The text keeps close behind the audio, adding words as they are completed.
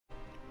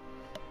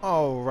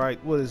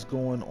Alright, what is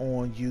going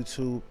on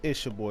YouTube?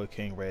 It's your boy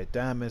King Red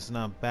Diamonds and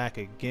I'm back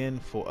again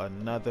for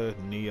another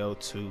Nioh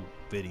 2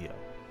 video.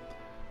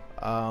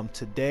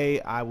 Today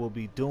I will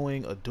be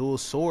doing a dual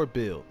sword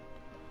build.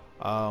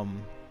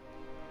 Um,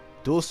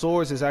 Dual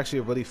swords is actually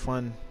a really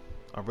fun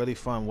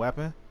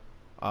weapon.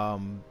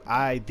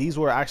 These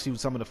were actually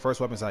some of the first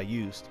weapons I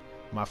used.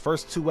 My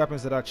first two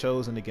weapons that I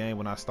chose in the game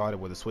when I started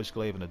were the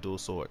switchglaive and the dual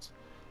swords.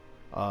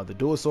 The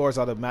dual swords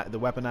are the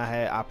weapon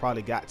I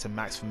probably got to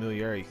max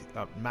familiarity,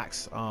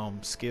 max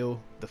skill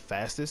the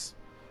fastest,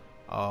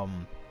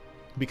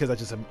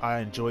 because I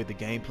enjoyed the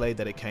gameplay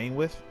that it came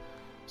with.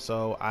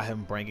 So I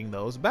am bringing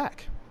those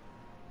back.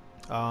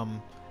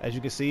 As you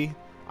can see,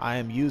 I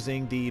am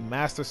using the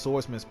Master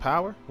Swordsman's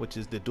Power, which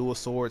is the dual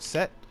sword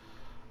set,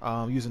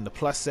 using the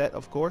plus set,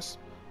 of course,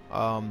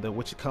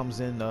 which comes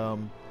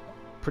in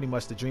pretty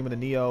much the Dream of the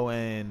Nioh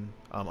and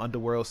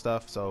Underworld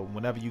stuff. So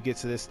whenever you get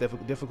to this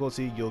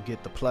difficulty, you'll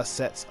get the plus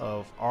sets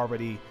of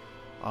already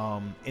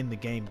in the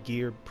game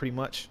gear, pretty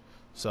much.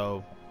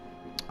 So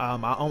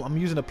I'm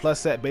using the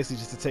plus set basically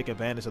just to take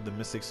advantage of the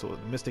Mystic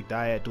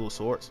Dyad dual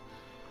swords,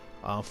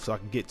 so I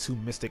can get two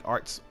Mystic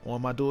Arts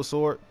on my dual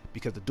sword,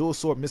 because the dual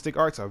sword Mystic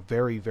Arts are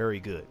very, very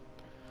good.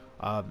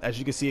 As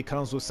you can see, it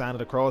comes with Sign of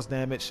the Cross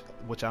damage,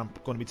 which I'm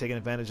going to be taking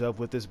advantage of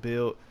with this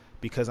build,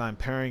 because I'm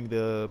pairing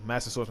the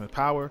Master Swordsman's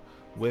Power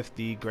with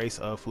the Grace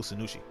of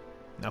Fusanushi.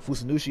 Now,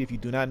 Fusanushi, if you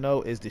do not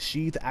know, is the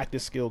sheath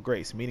active skill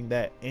grace, meaning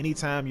that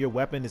anytime your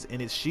weapon is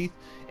in its sheath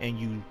and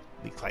you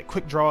like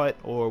quick draw it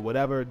or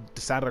whatever,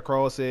 decide to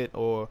cross it,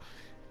 or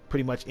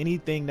pretty much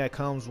anything that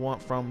comes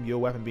from your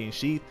weapon being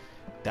sheathed,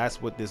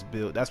 that's what this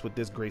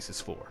grace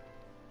is for.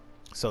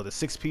 So the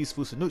 6-piece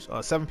Fusanushi,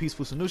 7-piece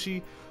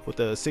Fusanushi with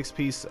the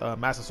 6-piece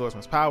Master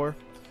Swordsman's Power,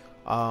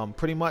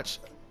 pretty much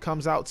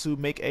comes out to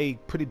make a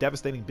pretty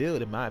devastating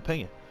build, in my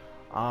opinion.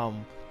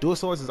 Dual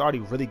swords is already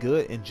really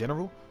good in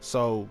general,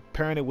 so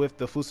pairing it with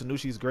the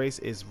Fusanushi's grace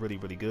is really,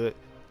 really good.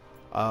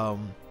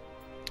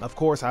 Of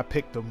course, I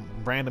picked the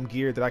random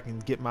gear that I can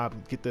get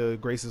the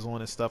graces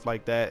on and stuff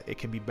like that. It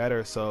can be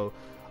better, so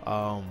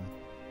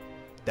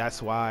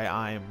that's why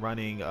I am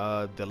running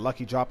the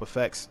lucky drop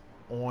effects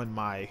on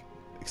my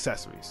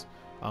accessories.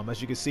 As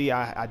you can see,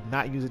 I'm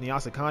not using the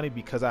Yasakani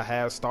because I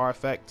have star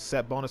effect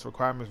set bonus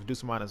requirements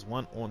reduced to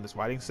 -1 on this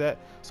writing set,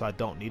 so I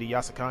don't need a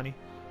Yasakani.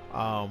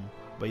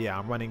 But yeah,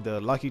 I'm running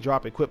the lucky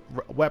drop equipped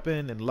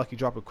weapon and lucky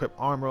drop equipped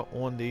armor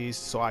on these,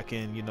 so I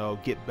can, you know,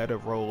 get better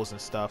rolls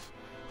and stuff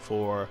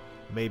for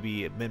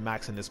maybe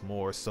min-maxing this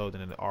more so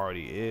than it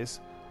already is.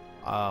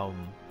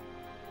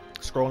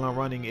 Scroll I'm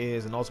running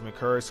is an Ultimate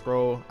Courage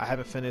scroll. I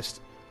haven't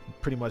finished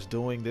pretty much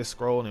doing this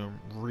scroll and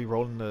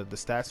re-rolling the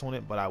stats on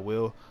it, but I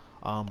will.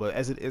 But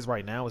as it is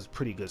right now, it's a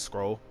pretty good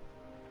scroll.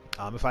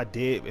 If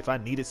I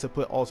needed to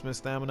put ultimate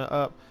stamina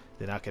up,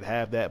 then I could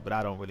have that, but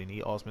I don't really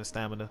need ultimate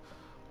stamina.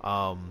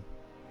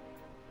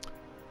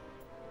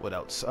 What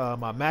else?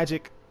 My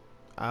magic,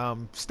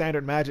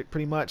 standard magic,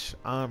 pretty much.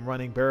 I'm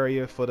running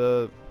barrier for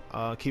the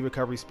key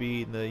recovery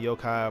speed, and the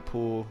yokai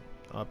pool,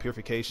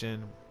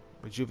 purification,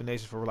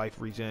 rejuvenation for life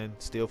regen,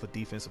 steel for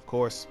defense, of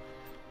course.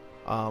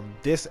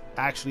 This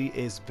actually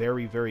is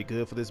very, very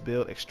good for this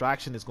build.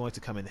 Extraction is going to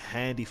come in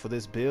handy for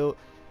this build,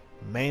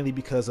 mainly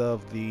because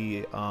of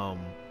the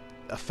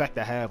effect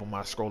I have on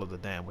my Scroll of the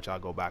Damned, which I'll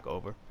go back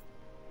over.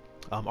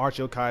 Arch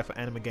Yokai for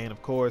anima gain,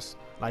 of course.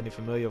 Lightning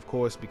Familiar, of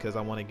course, because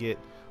I want to get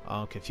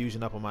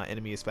confusion up on my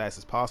enemy as fast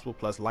as possible.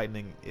 Plus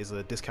lightning is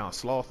a discount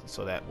sloth,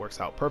 so that works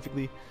out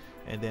perfectly.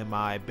 And then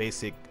my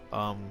basic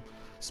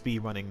speed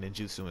running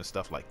ninjutsu and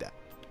stuff like that.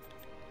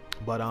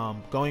 But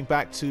going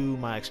back to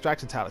my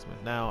Extraction Talisman.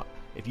 Now,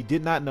 if you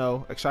did not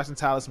know, Extraction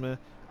Talisman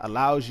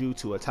allows you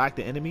to attack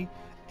the enemy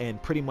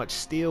and pretty much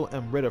steal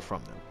Emrita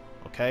from them.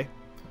 Okay?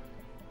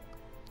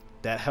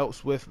 That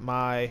helps with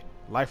my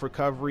life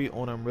recovery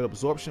on Emrita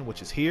absorption,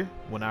 which is here.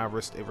 When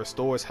it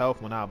restores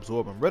health when I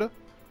absorb Emrita.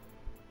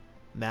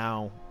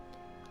 Now,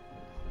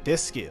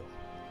 this skill,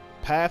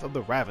 Path of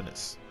the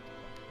Ravenous.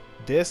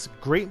 This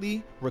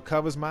greatly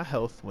recovers my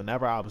health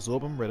whenever I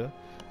absorb Emrita,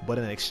 but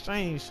in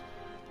exchange,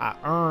 I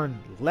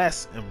earn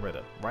less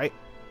Emrita, right?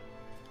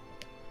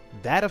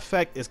 That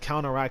effect is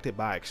counteracted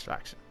by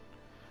Extraction.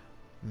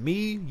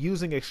 Me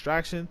using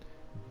Extraction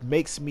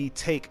makes me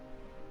take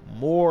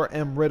more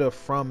Emrita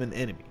from an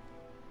enemy,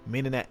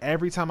 meaning that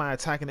every time I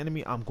attack an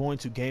enemy, I'm going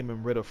to gain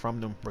Emrita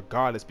from them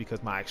regardless,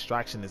 because my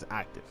Extraction is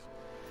active.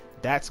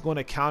 That's going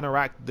to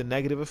counteract the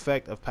negative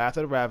effect of Path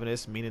of the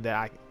Ravenous, meaning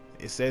that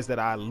it says that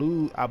I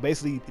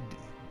basically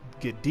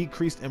get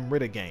decreased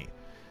Emrita gain.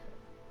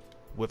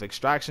 With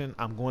Extraction,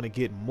 I'm going to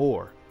get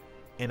more,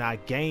 and I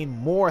gain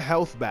more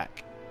health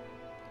back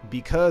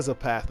because of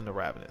Path of the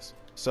Ravenous.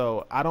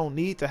 So I don't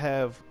need to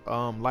have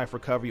life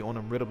recovery on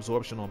Emrita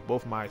absorption on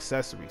both my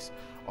accessories.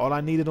 All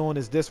I needed on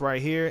is this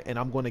right here, and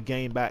I'm going to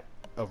gain back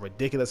a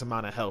ridiculous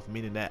amount of health,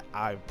 meaning that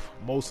I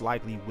most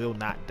likely will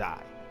not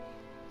die.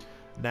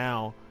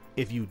 Now,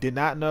 if you did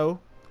not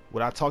know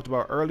what I talked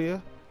about earlier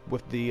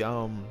with the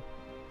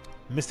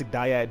Mystic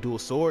Dyad dual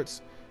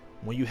swords,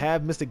 when you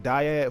have Mystic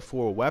Dyad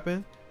for a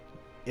weapon,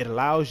 it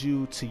allows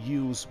you to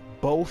use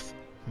both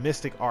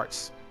mystic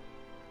arts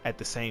at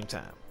the same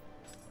time.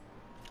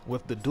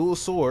 With the dual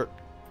sword,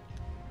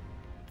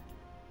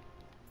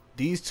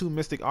 these two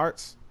mystic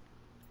arts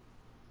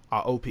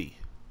are OP.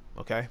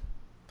 Okay,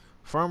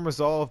 firm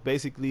resolve,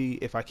 basically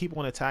if I keep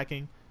on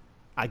attacking,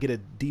 I get a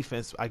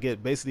defense, I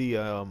get basically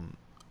a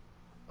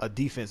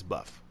defense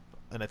buff,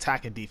 an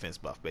attack and defense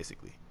buff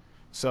basically.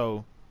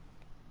 So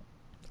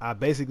I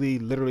basically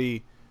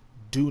literally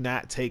do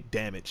not take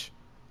damage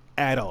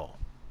at all.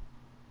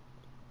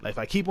 Like if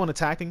I keep on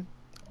attacking,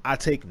 I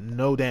take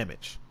no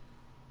damage.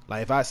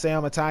 Like if I say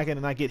I'm attacking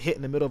and I get hit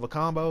in the middle of a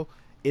combo,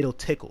 it'll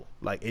tickle.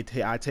 Like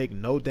I take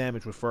no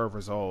damage with firm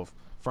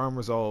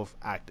resolve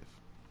active.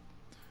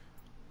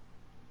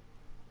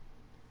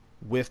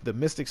 With the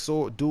mystic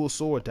sword, dual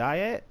sword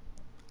dyad,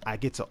 I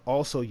get to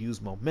also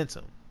use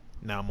momentum.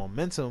 Now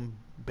momentum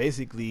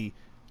basically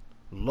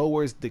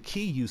lowers the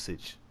key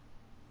usage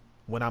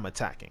when I'm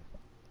attacking.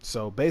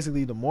 So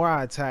basically the more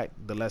I attack,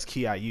 the less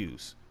key I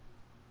use.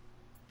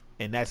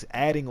 And that's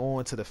adding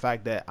on to the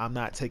fact that I'm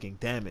not taking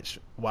damage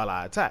while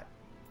I attack.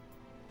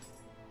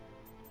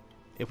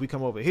 If we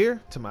come over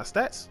here to my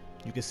stats,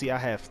 you can see I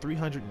have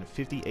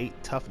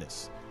 358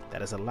 toughness.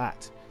 That is a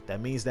lot.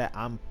 That means that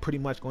I'm pretty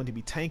much going to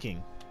be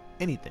tanking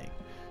anything.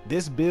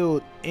 This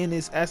build in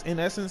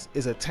essence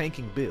is a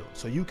tanking build.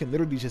 So you can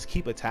literally just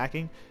keep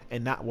attacking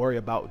and not worry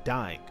about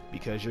dying,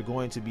 because you're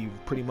going to be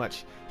pretty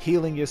much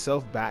healing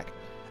yourself back,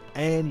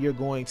 and you're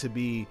going to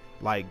be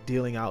like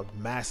dealing out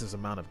massive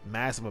amount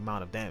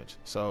of damage.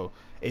 So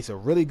it's a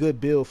really good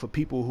build for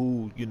people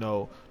who, you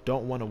know,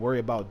 don't want to worry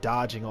about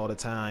dodging all the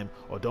time,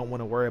 or don't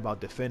want to worry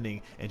about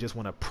defending and just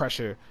want to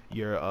pressure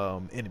your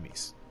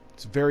enemies.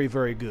 It's very,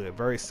 very good,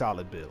 very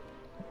solid build.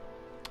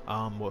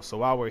 Well, so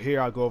while we're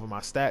here, I'll go over my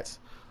stats.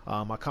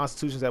 My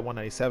constitution's at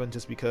 197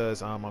 just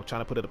because I'm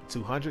trying to put it up to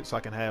 200 so I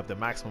can have the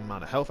maximum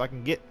amount of health I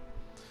can get.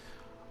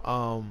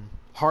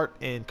 Heart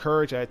and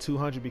courage at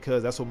 200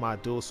 because that's what my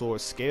dual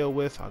swords scale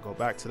with. I'll go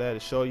back to that to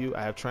show you.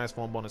 I have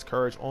transform bonus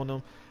courage on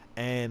them,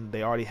 and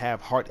they already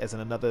have heart as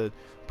another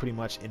pretty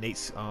much innate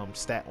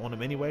stat on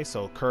them anyway.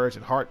 So courage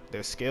and heart,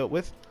 they're scaled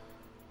with.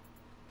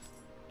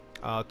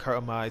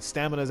 My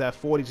stamina is at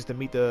 40 just to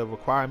meet the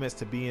requirements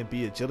to be in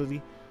B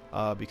agility.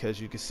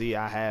 Because you can see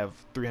I have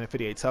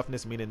 358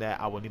 toughness, meaning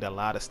that I will need a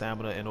lot of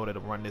stamina in order to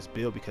run this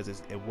build because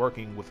it's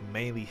working with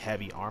mainly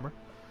heavy armor.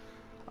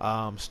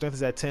 Strength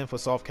is at 10 for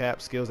soft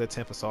cap, skills at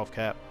 10 for soft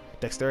cap,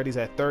 dexterity is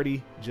at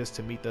 30 just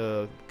to meet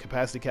the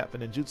capacity cap for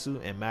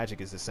ninjutsu, and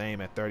magic is the same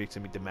at 30 to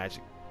meet the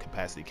magic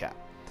capacity cap.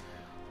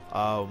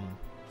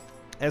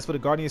 As for the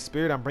guardian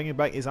spirit, I'm bringing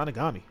back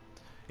Izanagami.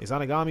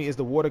 Izanagami is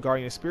the water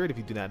guardian spirit, if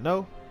you do not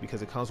know,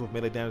 because it comes with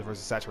melee damage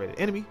versus saturated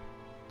enemy.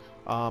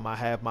 I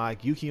have my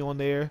Gyuki on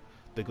there,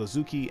 the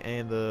Gozuki,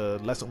 and the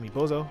Lesser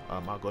Umibozo.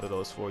 I'll go to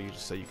those for you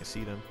just so you can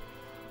see them.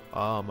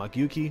 My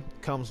Gyuki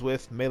comes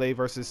with melee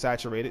versus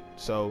saturated,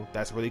 so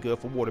that's really good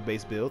for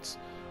water-based builds.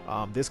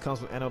 This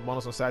comes with anima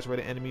bonus on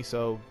saturated enemy,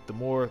 so the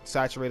more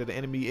saturated the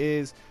enemy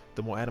is,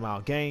 the more anima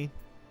I'll gain.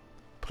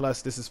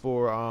 Plus, this is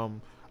for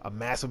a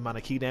massive amount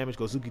of key damage.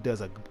 Gozuki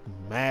does a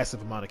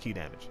massive amount of key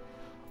damage.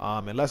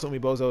 And Lesser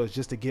Umibozo is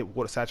just to get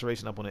water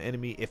saturation up on the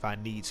enemy if I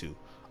need to.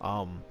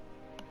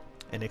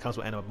 And it comes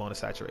with anima bonus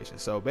saturation.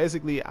 So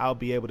basically, I'll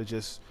be able to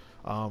just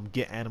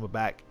get anima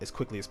back as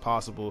quickly as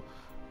possible.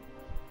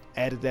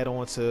 Added that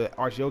on to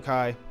Arch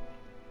Yokai,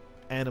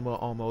 anima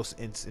almost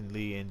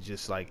instantly, and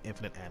just like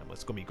infinite anima.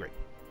 It's gonna be great.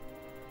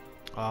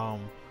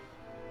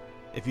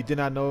 If you did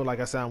not know, like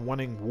I said, I'm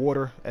running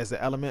water as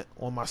the element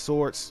on my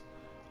swords.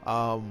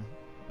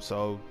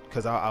 So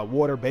because our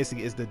water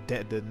basically is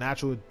the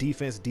natural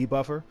defense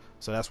debuffer,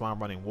 so that's why I'm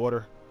running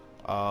water.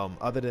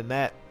 Other than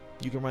that,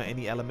 you can run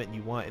any element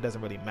you want. It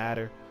doesn't really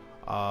matter.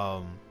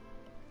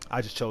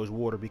 I just chose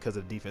water because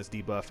of the defense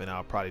debuff, and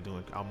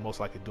I'll most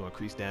likely do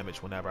increased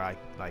damage whenever I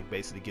like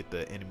basically get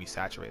the enemy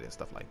saturated and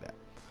stuff like that.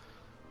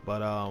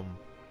 But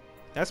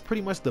that's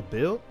pretty much the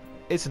build.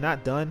 It's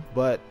not done,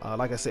 but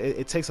like I said,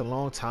 it takes a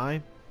long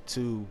time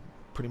to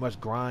pretty much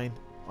grind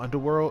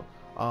Underworld.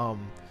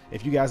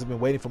 If you guys have been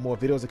waiting for more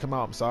videos to come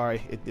out, I'm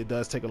sorry. It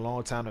does take a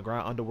long time to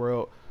grind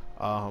Underworld.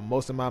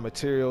 Most of my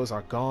materials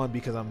are gone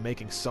because I'm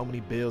making so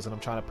many builds and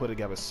I'm trying to put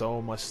together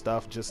so much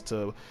stuff just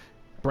to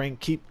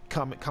keep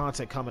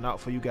content coming out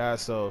for you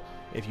guys. So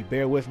if you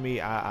bear with me,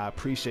 I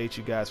appreciate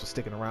you guys for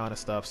sticking around and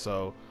stuff.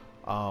 So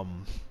I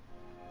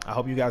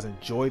hope you guys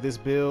enjoy this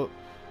build.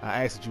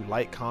 I ask that you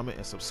like, comment,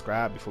 and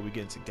subscribe before we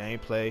get into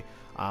gameplay.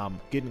 I'm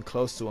getting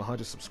close to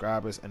 100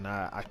 subscribers, and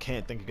I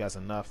can't thank you guys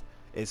enough.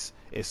 It's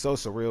so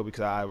surreal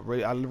because I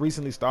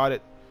recently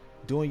started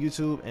doing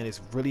YouTube, and it's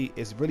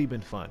really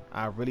been fun.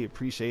 I really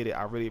appreciate it.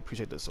 I really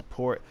appreciate the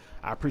support.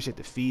 I appreciate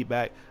the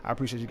feedback. I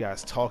appreciate you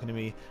guys talking to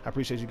me. I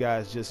appreciate you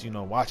guys just, you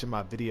know, watching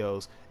my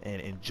videos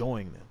and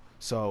enjoying them.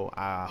 So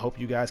I hope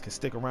you guys can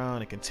stick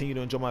around and continue to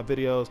enjoy my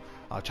videos.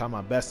 I'll try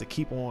my best to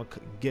keep on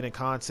getting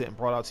content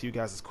brought out to you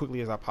guys as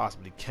quickly as I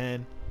possibly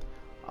can.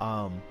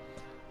 I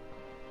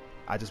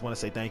just want to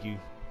say thank you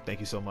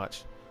so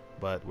much.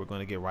 But we're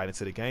going to get right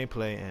into the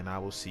gameplay, and I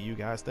will see you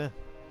guys then.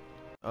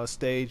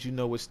 stage, you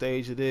know what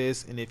stage it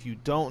is. And if you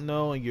don't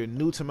know and you're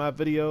new to my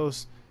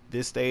videos,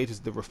 this stage is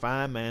the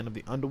refined man of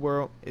the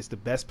underworld. It's the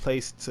best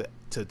place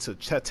to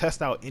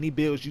test out any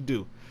builds you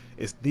do.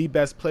 It's the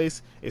best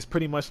place. It's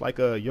pretty much like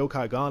a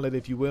yokai gauntlet,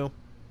 if you will.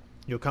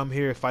 You'll come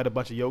here, fight a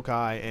bunch of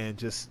yokai, and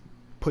just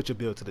put your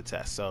build to the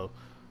test. So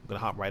I'm gonna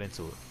hop right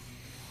into it.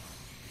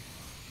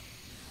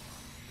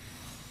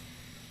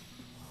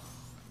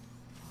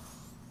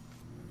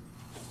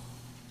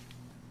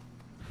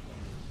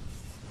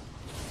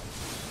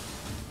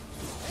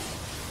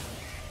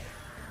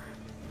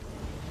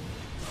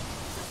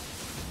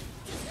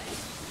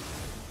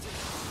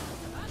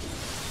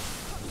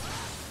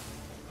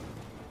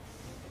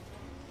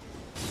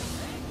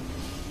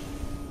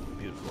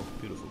 Beautiful,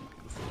 beautiful,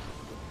 beautiful.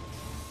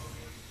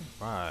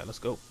 All right, let's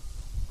go.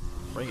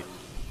 Bring it.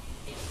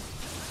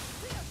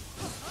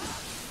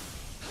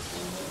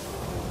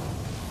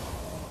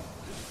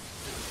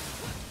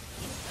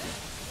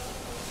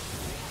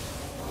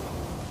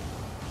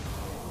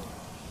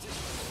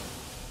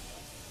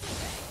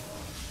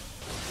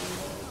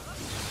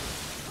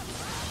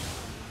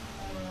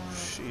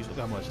 Jeez, look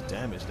how much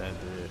damage that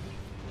did.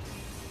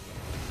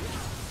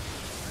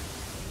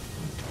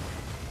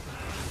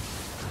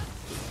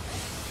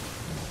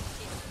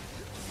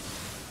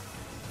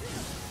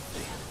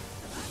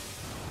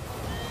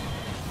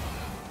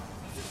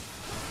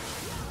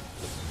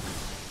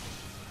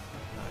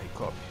 Nah, he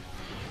caught me.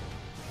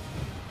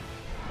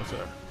 What's up?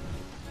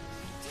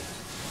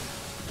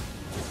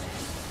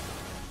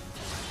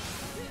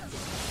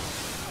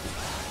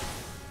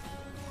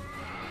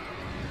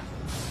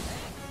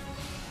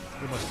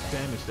 Look how much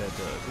damage that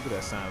does. Look at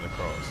that sign of the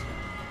cross.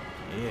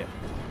 Yeah,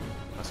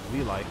 that's what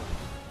we like.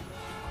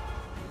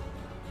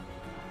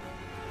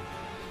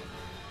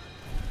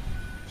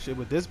 Shit,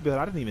 with this build,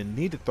 I didn't even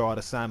need to throw out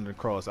a sign of the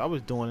cross. I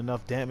was doing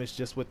enough damage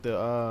just with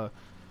the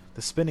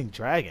spinning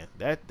dragon.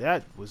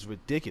 That was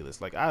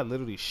ridiculous. Like, I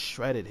literally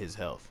shredded his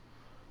health.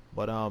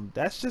 But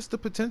that's just the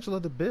potential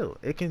of the build.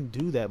 It can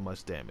do that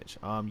much damage.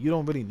 You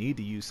don't really need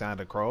to use sign of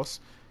the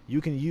cross. You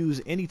can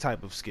use any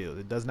type of skill.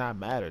 It does not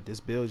matter. This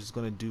build is just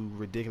going to do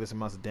ridiculous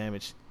amounts of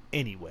damage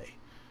anyway.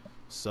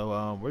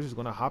 So we're just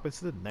going to hop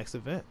into the next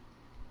event.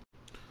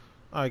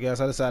 Alright guys,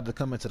 I decided to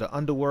come into the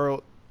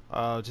underworld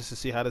just to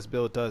see how this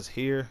build does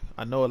here.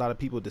 I know a lot of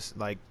people just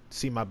like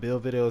see my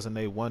build videos and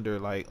they wonder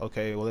like,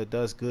 okay, well it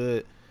does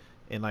good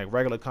in like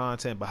regular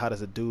content, but how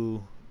does it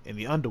do in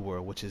the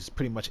underworld, which is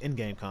pretty much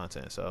in-game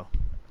content? So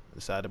I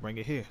decided to bring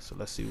it here. So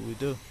let's see what we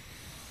do.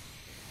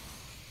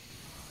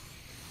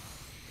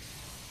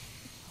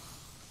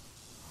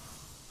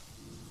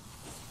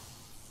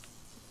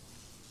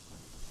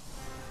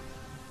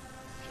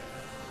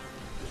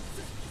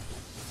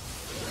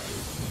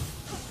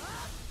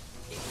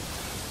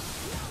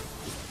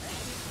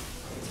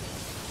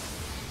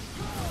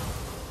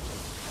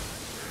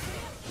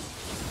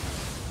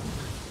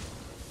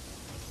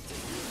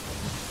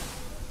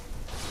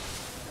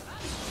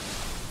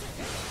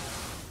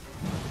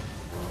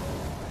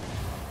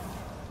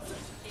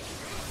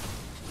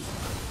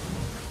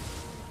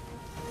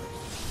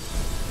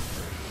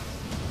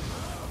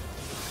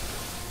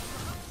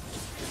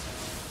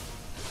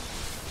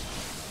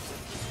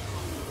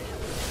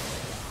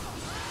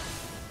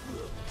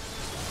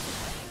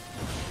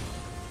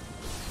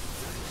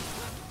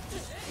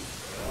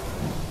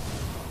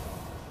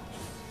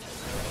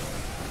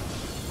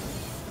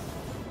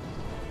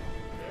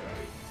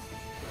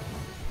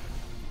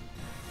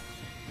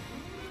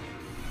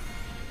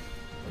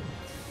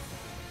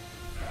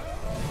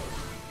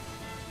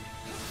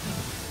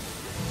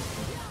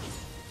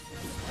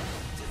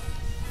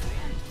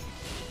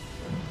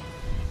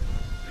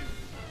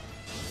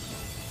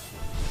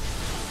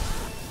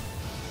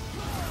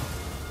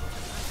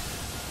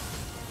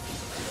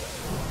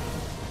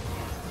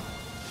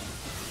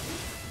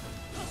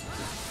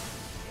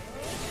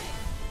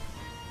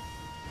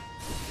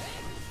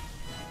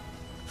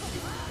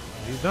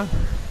 He's done.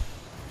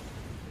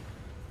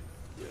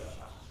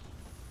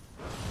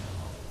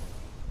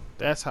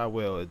 That's how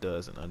well it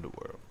does in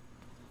Underworld.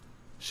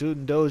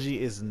 Shooting Doji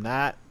is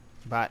not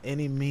by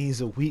any means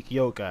a weak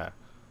yokai,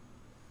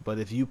 but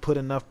if you put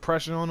enough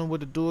pressure on him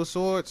with the dual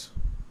swords,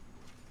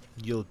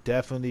 you'll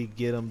definitely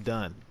get him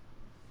done.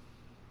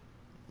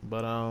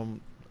 But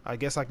I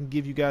guess I can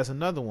give you guys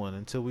another one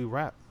until we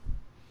wrap.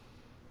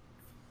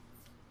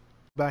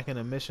 Back in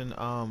the mission,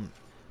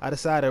 I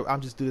decided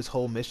I'm just do this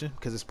whole mission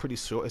because it's pretty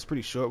short.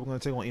 We're gonna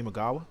take on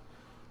Imagawa.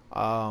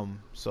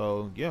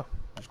 So yeah,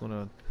 I'm just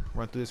gonna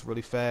run through this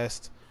really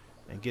fast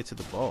and get to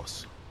the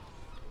boss.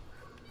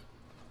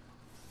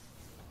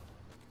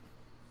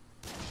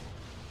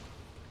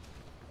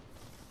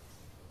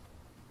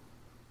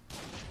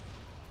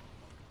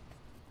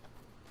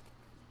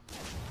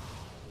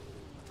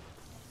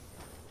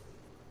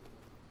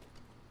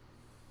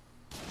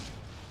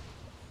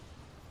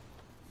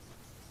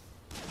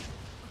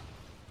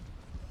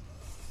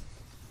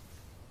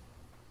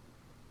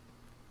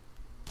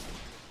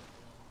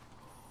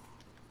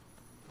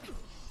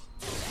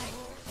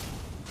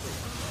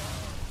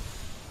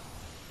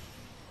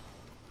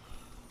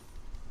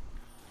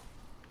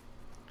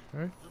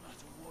 Okay. No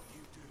matter what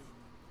you do,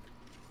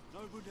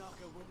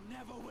 Nobunaga will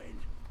never win.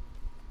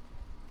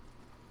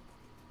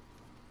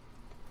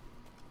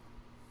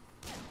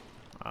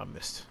 I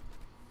missed.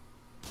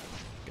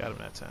 Got him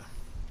that time.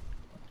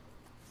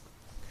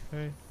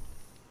 Okay.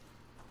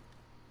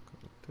 Go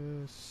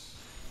with this.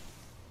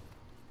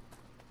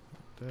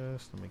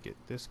 This. Let me get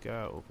this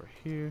guy over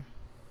here.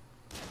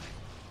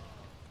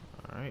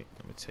 Alright,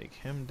 let me take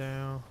him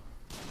down.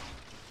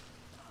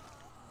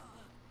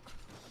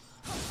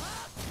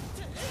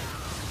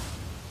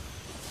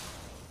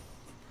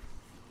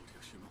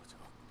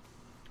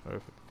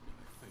 Perfect.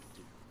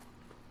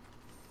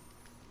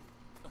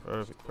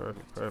 Perfect,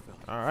 perfect,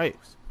 perfect. Alright.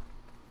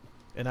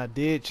 And I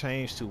did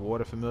change to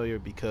water familiar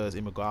because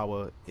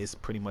Imagawa is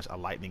pretty much a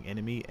lightning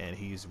enemy and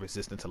he's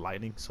resistant to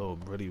lightning, so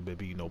really would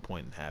be no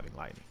point in having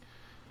lightning.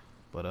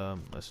 But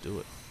let's do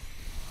it.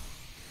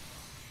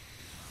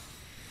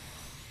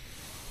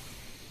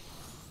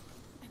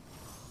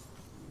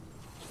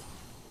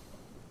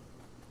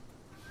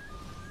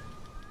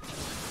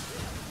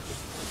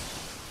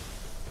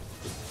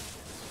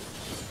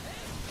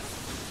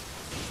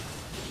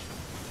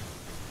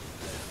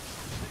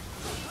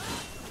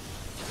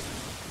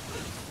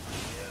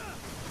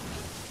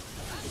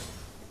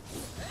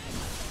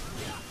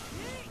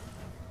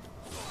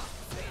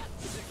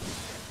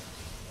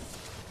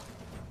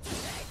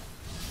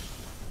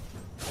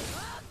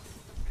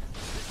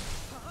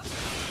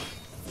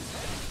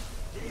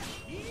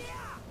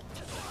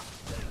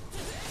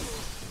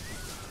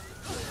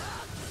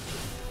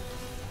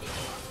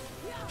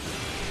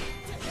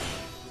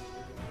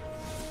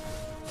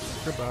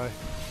 Goodbye.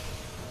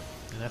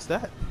 And that's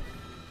that.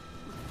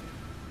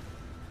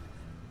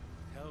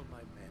 Tell my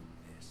men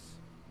this.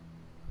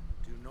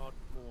 Do not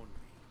mourn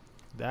me.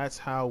 That's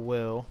how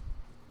well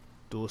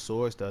dual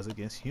swords does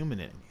against human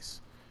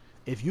enemies.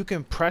 If you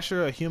can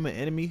pressure a human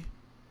enemy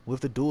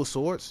with the dual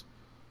swords,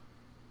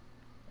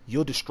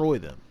 you'll destroy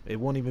them.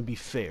 It won't even be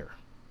fair.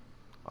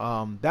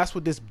 That's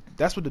what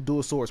the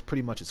dual swords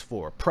pretty much is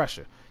for.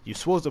 Pressure. You're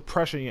supposed to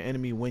pressure your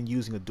enemy when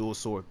using a dual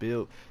sword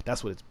build.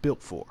 That's what it's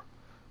built for.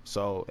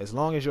 So as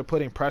long as you're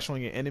putting pressure on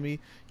your enemy,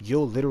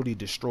 you'll literally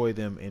destroy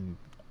them and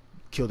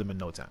kill them in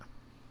no time.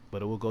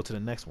 But we'll go to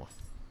the next one.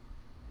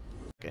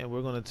 Okay,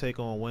 we're gonna take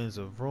on Winds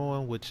of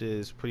Ruin, which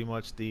is pretty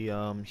much the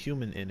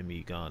human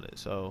enemy gauntlet.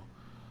 So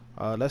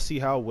let's see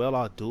how well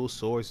our dual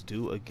swords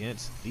do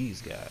against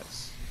these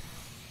guys.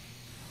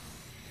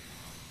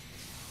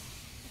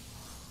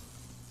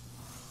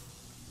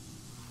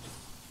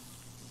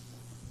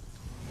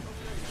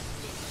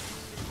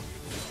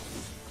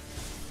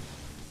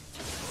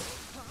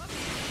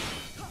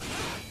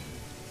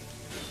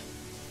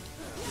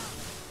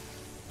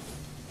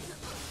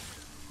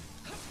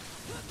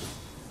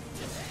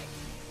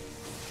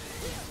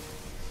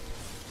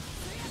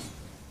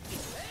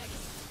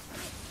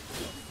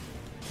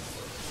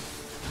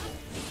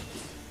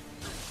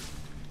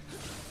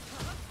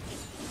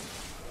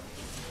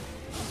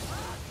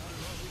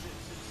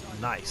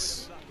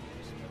 Nice.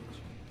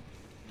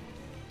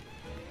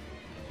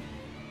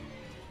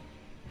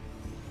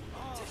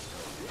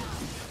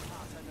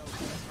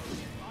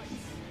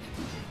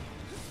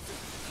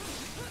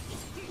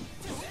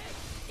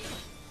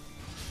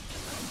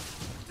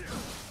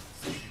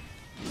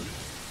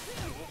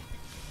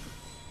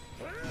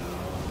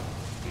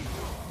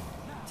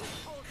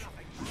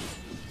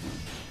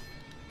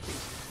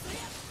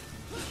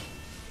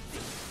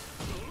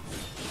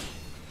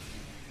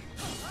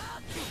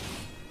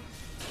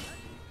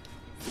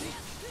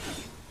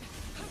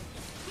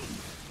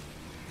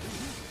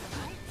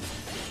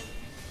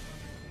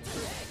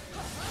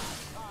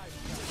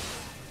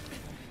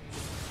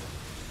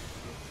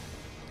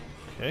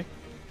 Okay.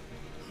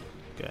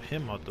 Got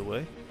him out the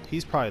way.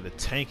 He's probably the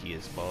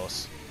tankiest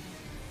boss.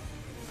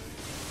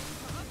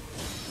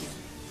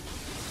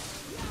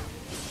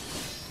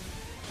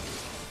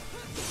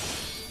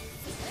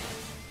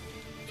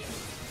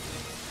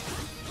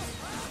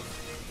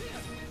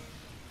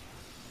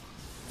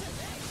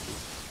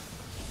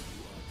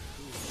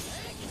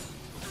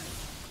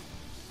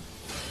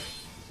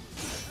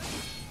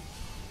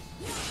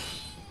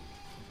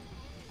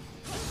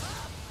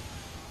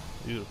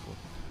 Beautiful.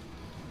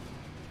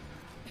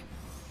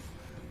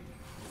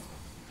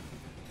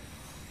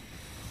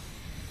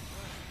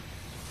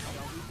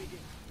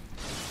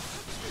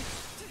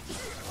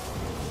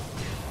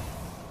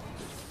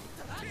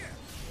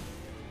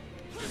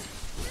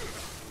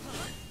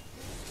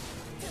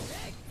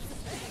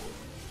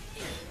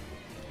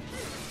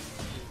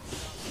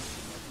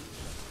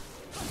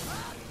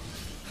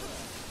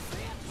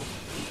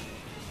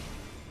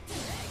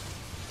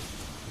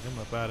 Get him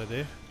up out of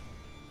there.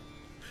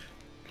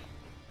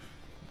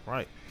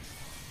 Right.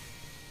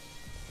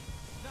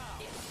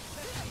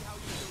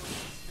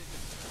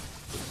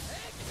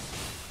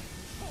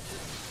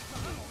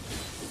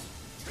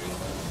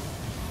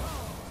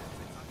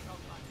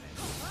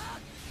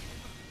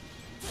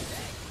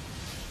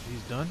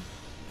 He's done.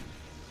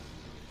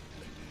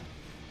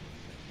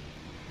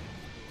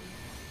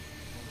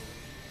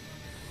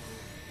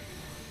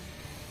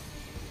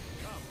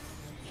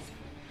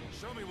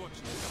 Show me what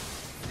you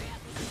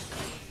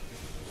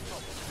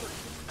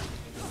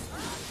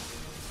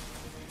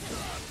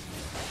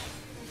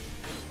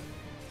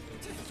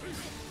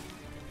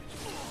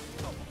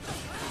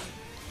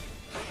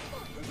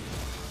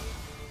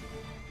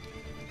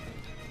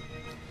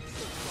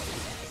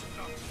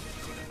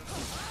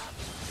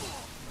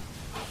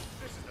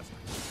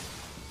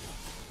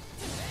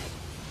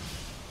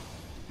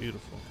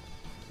Beautiful.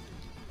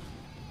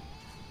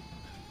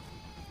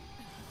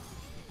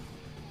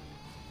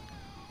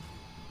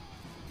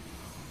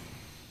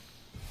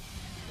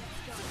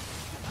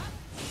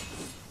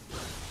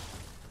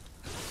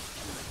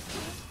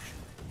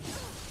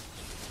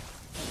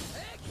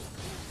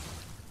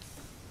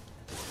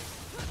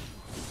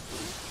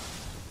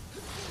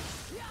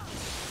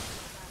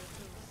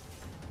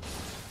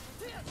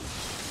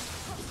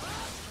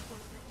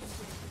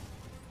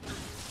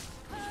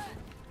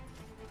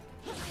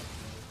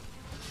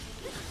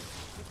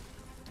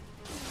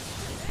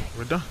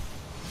 We're done.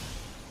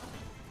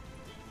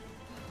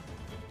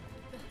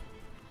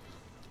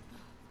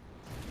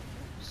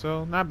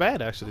 So not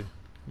bad actually,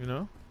 you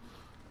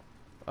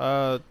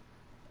know.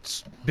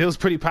 Bill's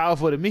pretty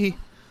powerful to me.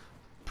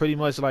 Pretty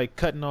much like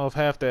cutting off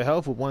half their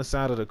health with one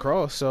side of the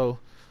cross. So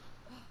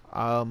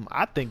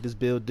I think this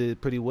build did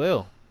pretty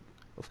well.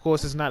 Of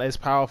course, it's not as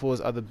powerful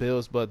as other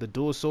builds, but the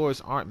dual swords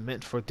aren't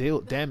meant for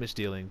damage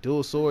dealing.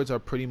 Dual swords are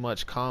pretty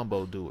much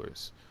combo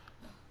doers.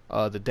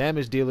 The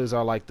damage dealers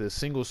are like the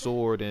single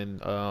sword and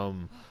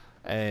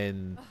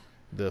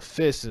the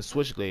fist and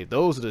switchblade.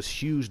 Those are the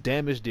huge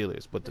damage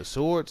dealers. But the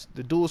swords,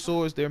 the dual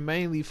swords, they're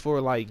mainly for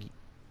like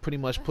pretty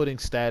much putting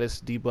status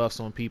debuffs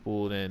on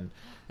people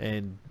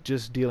and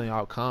just dealing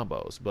out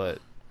combos. But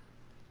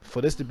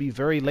for this to be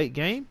very late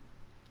game,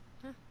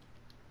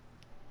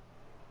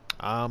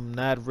 I'm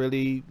not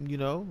really,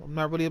 I'm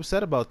not really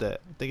upset about that.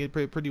 I think it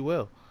played pretty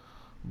well.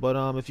 But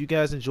if you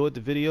guys enjoyed the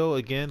video,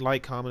 again,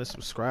 like, comment, and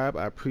subscribe.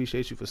 I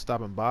appreciate you for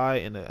stopping by,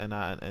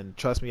 and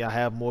trust me, I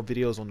have more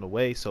videos on the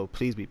way, so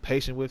please be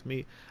patient with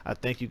me. I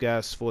thank you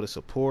guys for the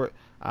support.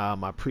 I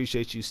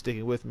appreciate you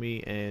sticking with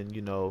me and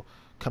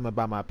coming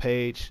by my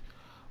page.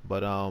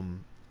 But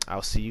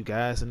I'll see you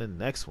guys in the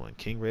next one.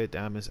 King Red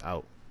Diamonds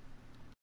out.